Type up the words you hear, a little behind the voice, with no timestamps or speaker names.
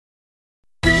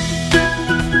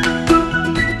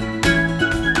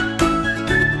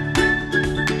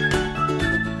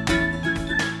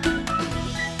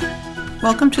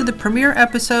welcome to the premiere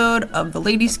episode of the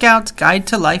Lady Scouts Guide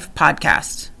to Life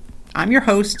podcast. I'm your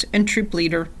host and troop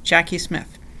leader, Jackie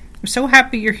Smith. I'm so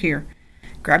happy you're here.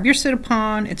 Grab your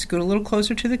sit-upon and scoot a little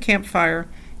closer to the campfire.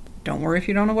 Don't worry if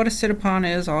you don't know what a sit-upon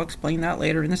is. I'll explain that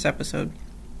later in this episode.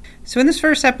 So in this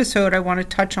first episode, I want to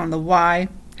touch on the why,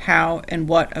 how, and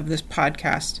what of this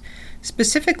podcast.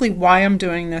 Specifically why I'm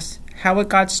doing this, how it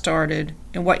got started,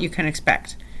 and what you can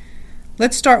expect.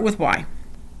 Let's start with why.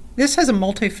 This has a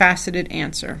multifaceted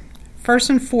answer. First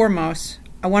and foremost,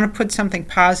 I want to put something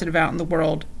positive out in the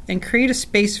world and create a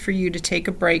space for you to take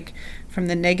a break from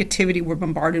the negativity we're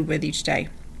bombarded with each day.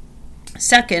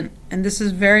 Second, and this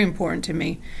is very important to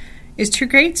me, is to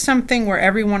create something where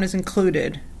everyone is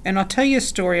included, and I'll tell you a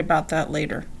story about that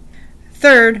later.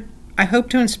 Third, I hope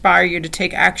to inspire you to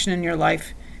take action in your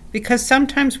life, because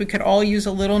sometimes we could all use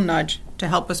a little nudge to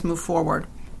help us move forward.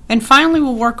 And finally,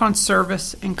 we'll work on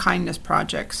service and kindness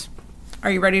projects.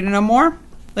 Are you ready to know more?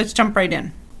 Let's jump right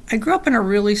in. I grew up in a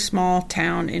really small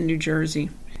town in New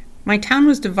Jersey. My town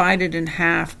was divided in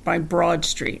half by Broad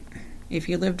Street. If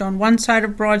you lived on one side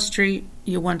of Broad Street,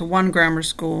 you went to one grammar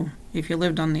school. If you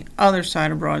lived on the other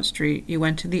side of Broad Street, you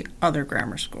went to the other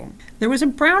grammar school. There was a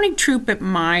Brownie troop at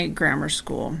my grammar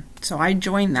school, so I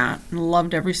joined that and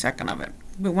loved every second of it.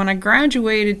 But when I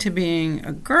graduated to being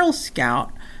a Girl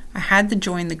Scout, I had to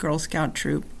join the Girl Scout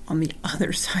troop on the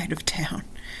other side of town.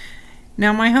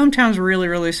 Now, my hometown's really,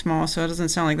 really small, so it doesn't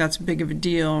sound like that's big of a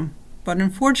deal. But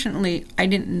unfortunately, I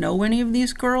didn't know any of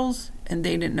these girls, and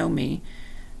they didn't know me.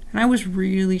 And I was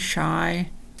really shy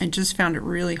and just found it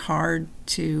really hard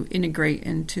to integrate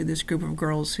into this group of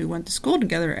girls who went to school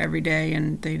together every day,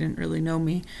 and they didn't really know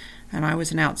me. And I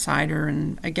was an outsider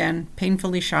and, again,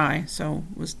 painfully shy, so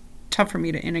it was tough for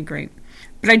me to integrate.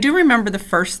 But I do remember the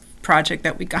first project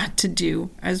that we got to do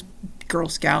as Girl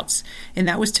Scouts, and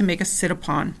that was to make a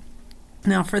sit-upon.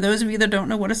 Now, for those of you that don't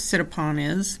know what a sit-upon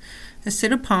is, a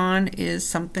sit-upon is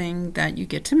something that you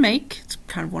get to make. It's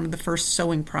kind of one of the first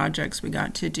sewing projects we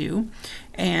got to do,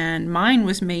 and mine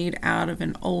was made out of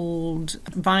an old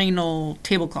vinyl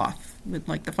tablecloth with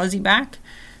like the fuzzy back.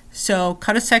 So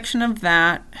cut a section of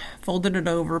that, folded it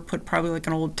over, put probably like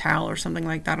an old towel or something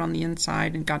like that on the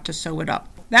inside, and got to sew it up.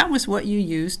 That was what you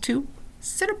used to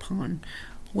sit upon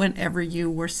whenever you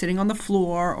were sitting on the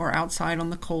floor or outside on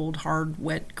the cold, hard,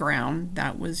 wet ground.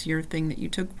 That was your thing that you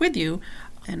took with you,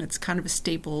 and it's kind of a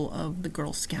staple of the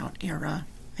Girl Scout era.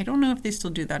 I don't know if they still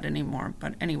do that anymore,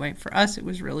 but anyway, for us it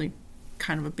was really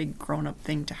kind of a big grown-up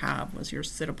thing to have, was your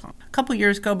sit-upon. A couple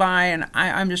years go by, and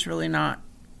I'm just really not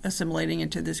assimilating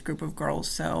into this group of girls,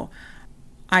 so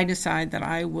I decide that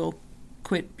I will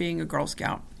quit being a Girl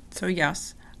Scout. So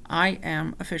yes, I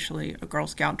am officially a Girl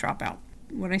Scout dropout.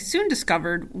 What I soon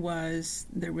discovered was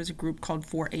there was a group called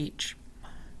 4-H.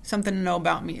 Something to know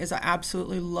about me is I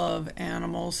absolutely love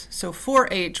animals, so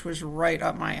 4-H was right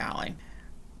up my alley.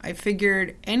 I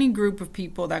figured any group of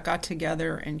people that got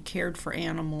together and cared for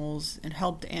animals and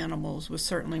helped animals was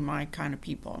certainly my kind of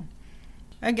people.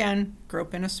 Again, grew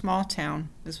up in a small town.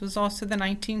 This was also the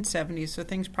 1970s, so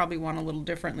things probably went a little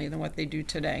differently than what they do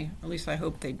today. At least I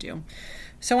hope they do.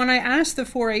 So when I asked the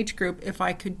 4-H group if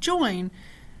I could join,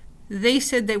 they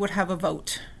said they would have a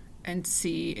vote and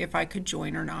see if I could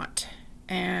join or not.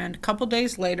 And a couple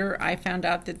days later, I found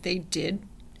out that they did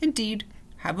indeed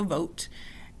have a vote,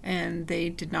 and they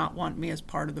did not want me as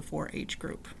part of the 4-H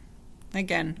group.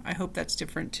 Again, I hope that's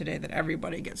different today, that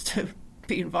everybody gets to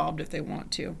be involved if they want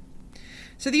to.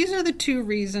 So these are the two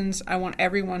reasons I want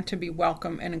everyone to be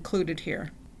welcome and included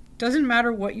here. Doesn't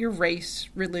matter what your race,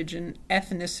 religion,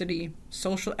 ethnicity,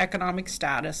 social economic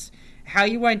status, how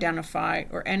you identify,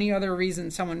 or any other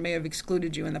reason someone may have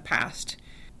excluded you in the past.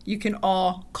 You can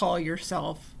all call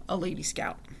yourself a Lady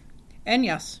Scout. And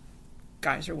yes,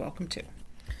 guys are welcome too.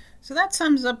 So that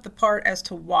sums up the part as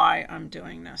to why I'm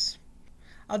doing this.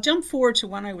 I'll jump forward to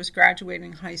when I was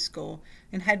graduating high school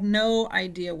and had no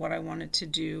idea what I wanted to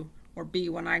do or be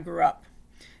when I grew up.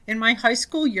 In my high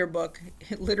school yearbook,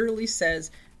 it literally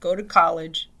says, go to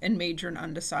college and major in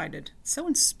undecided. It's so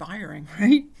inspiring,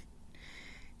 right?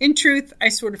 In truth, I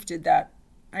sort of did that.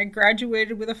 I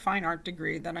graduated with a fine art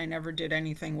degree that I never did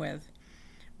anything with.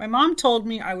 My mom told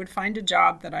me I would find a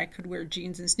job that I could wear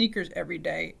jeans and sneakers every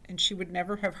day, and she would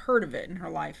never have heard of it in her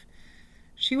life.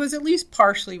 She was at least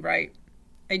partially right.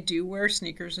 I do wear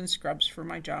sneakers and scrubs for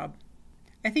my job.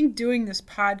 I think doing this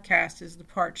podcast is the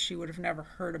part she would have never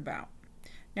heard about.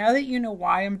 Now that you know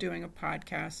why I'm doing a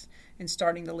podcast and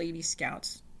starting the Lady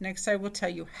Scouts, next I will tell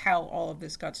you how all of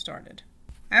this got started.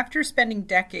 After spending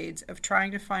decades of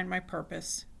trying to find my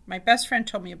purpose, my best friend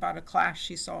told me about a class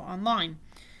she saw online.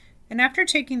 And after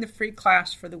taking the free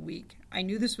class for the week, I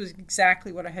knew this was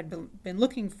exactly what I had been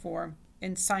looking for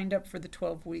and signed up for the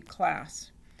 12-week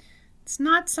class. It's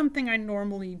not something I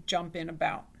normally jump in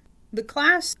about. The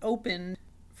class opened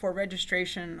for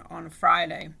registration on a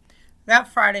Friday. That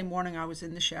Friday morning, I was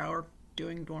in the shower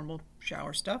doing normal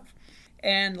shower stuff,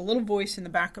 and a little voice in the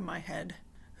back of my head,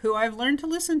 who I've learned to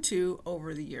listen to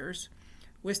over the years,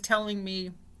 was telling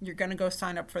me, you're going to go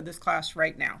sign up for this class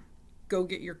right now. Go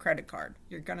get your credit card.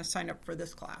 You're going to sign up for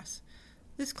this class.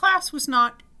 This class was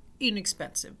not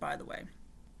inexpensive, by the way.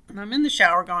 And I'm in the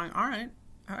shower going, all right,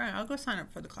 I'll go sign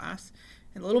up for the class.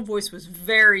 And the little voice was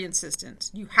very insistent.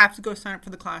 You have to go sign up for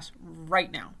the class right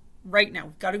now. Right now.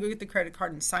 We've got to go get the credit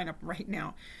card and sign up right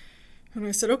now. And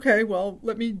I said, okay, well,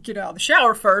 let me get out of the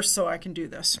shower first so I can do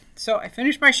this. So I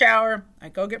finished my shower. I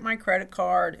go get my credit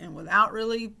card. And without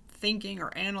really thinking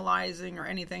or analyzing or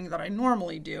anything that I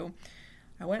normally do,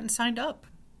 I went and signed up.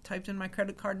 Typed in my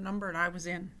credit card number and I was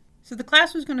in. So the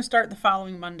class was going to start the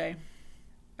following Monday.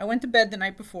 I went to bed the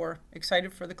night before,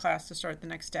 excited for the class to start the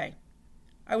next day.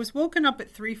 I was woken up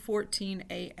at 3:14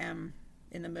 a.m.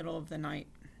 in the middle of the night.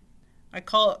 I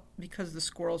call it because the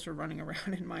squirrels were running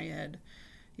around in my head.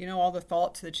 You know, all the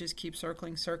thoughts that just keep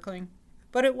circling.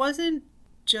 But it wasn't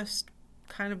just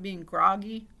kind of being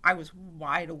groggy. I was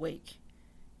wide awake.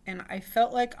 And I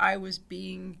felt like I was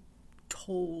being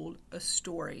told a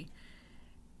story.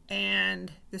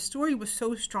 And the story was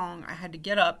so strong, I had to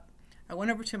get up. I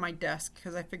went over to my desk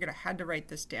because I figured I had to write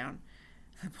this down.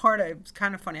 The part it was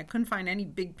kind of funny. I couldn't find any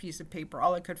big piece of paper.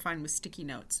 All I could find was sticky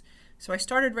notes. So I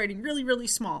started writing really, really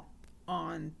small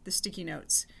on the sticky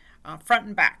notes, front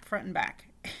and back.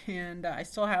 And I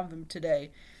still have them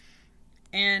today.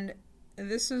 And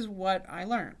this is what I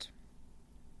learned.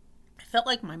 I felt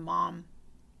like my mom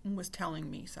was telling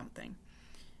me something.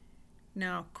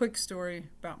 Now, quick story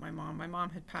about my mom. My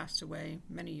mom had passed away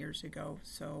many years ago,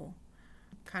 so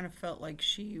I kind of felt like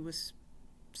she was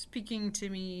speaking to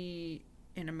me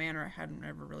in a manner I hadn't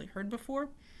ever really heard before.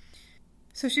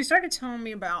 So she started telling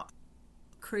me about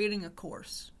creating a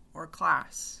course or a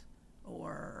class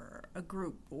or a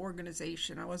group,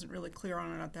 organization. I wasn't really clear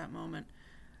on it at that moment.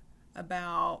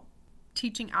 About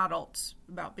teaching adults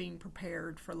about being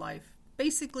prepared for life.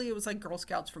 Basically, it was like Girl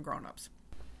Scouts for grown-ups.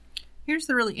 Here's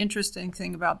the really interesting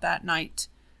thing about that night.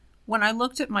 When I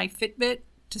looked at my Fitbit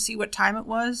to see what time it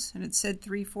was, and it said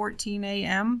 3:14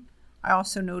 a.m., I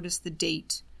also noticed the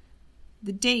date.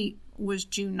 The date was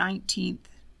June 19th,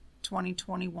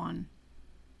 2021.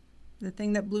 The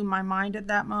thing that blew my mind at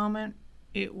that moment,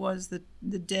 it was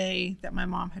the day that my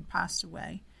mom had passed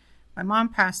away. My mom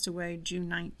passed away June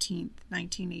 19th,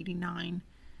 1989.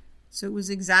 So it was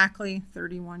exactly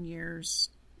 31 years,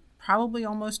 probably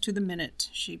almost to the minute.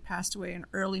 She passed away in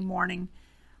early morning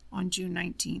on June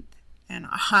 19th. And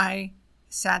I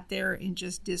sat there in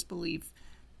just disbelief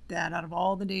that out of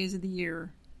all the days of the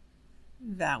year,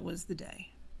 that was the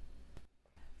day.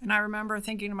 And I remember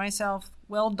thinking to myself,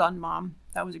 well done, Mom.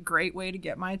 That was a great way to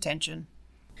get my attention.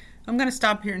 I'm going to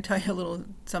stop here and tell you a little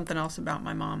something else about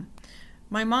my mom.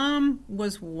 My mom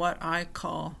was what I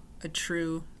call a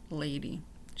true lady.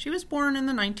 She was born in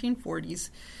the 1940s,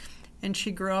 and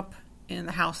she grew up in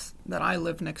the house that I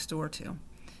lived next door to.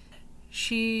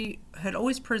 She had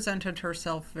always presented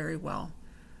herself very well.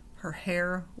 Her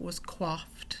hair was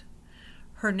coiffed.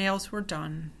 Her nails were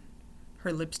done.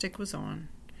 Her lipstick was on.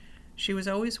 She was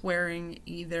always wearing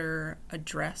either a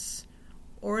dress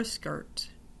or a skirt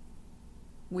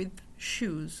with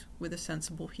shoes with a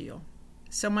sensible heel.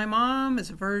 So my mom is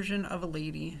a version of a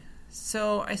lady.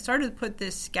 So I started to put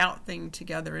this scout thing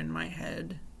together in my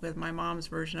head with my mom's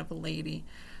version of a lady.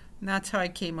 And that's how I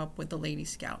came up with the Lady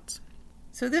Scouts.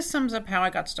 So this sums up how I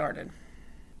got started.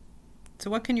 So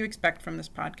what can you expect from this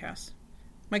podcast?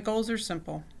 My goals are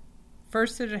simple.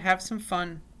 First, to have some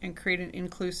fun and create an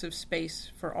inclusive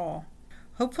space for all.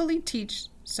 Hopefully teach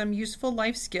some useful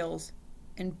life skills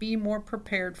and be more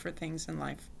prepared for things in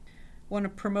life. Want to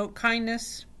promote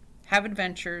kindness, have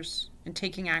adventures, and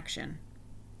taking action.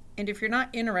 And if you're not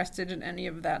interested in any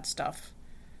of that stuff,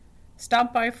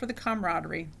 stop by for the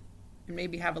camaraderie and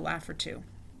maybe have a laugh or two.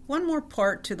 One more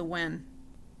part to the when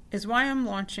is why I'm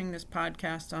launching this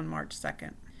podcast on March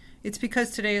 2nd. It's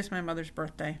because today is my mother's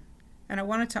birthday, and I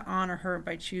wanted to honor her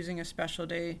by choosing a special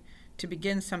day to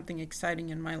begin something exciting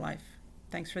in my life.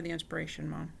 Thanks for the inspiration,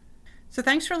 Mom. So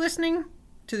thanks for listening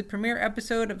to the premiere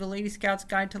episode of the Lady Scouts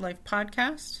Guide to Life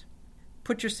podcast.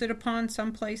 Put your sit-upon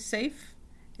someplace safe,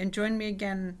 and join me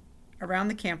again around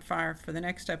the campfire for the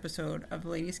next episode of the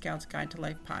Lady Scouts Guide to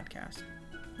Life podcast.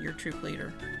 Your troop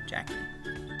leader, Jackie.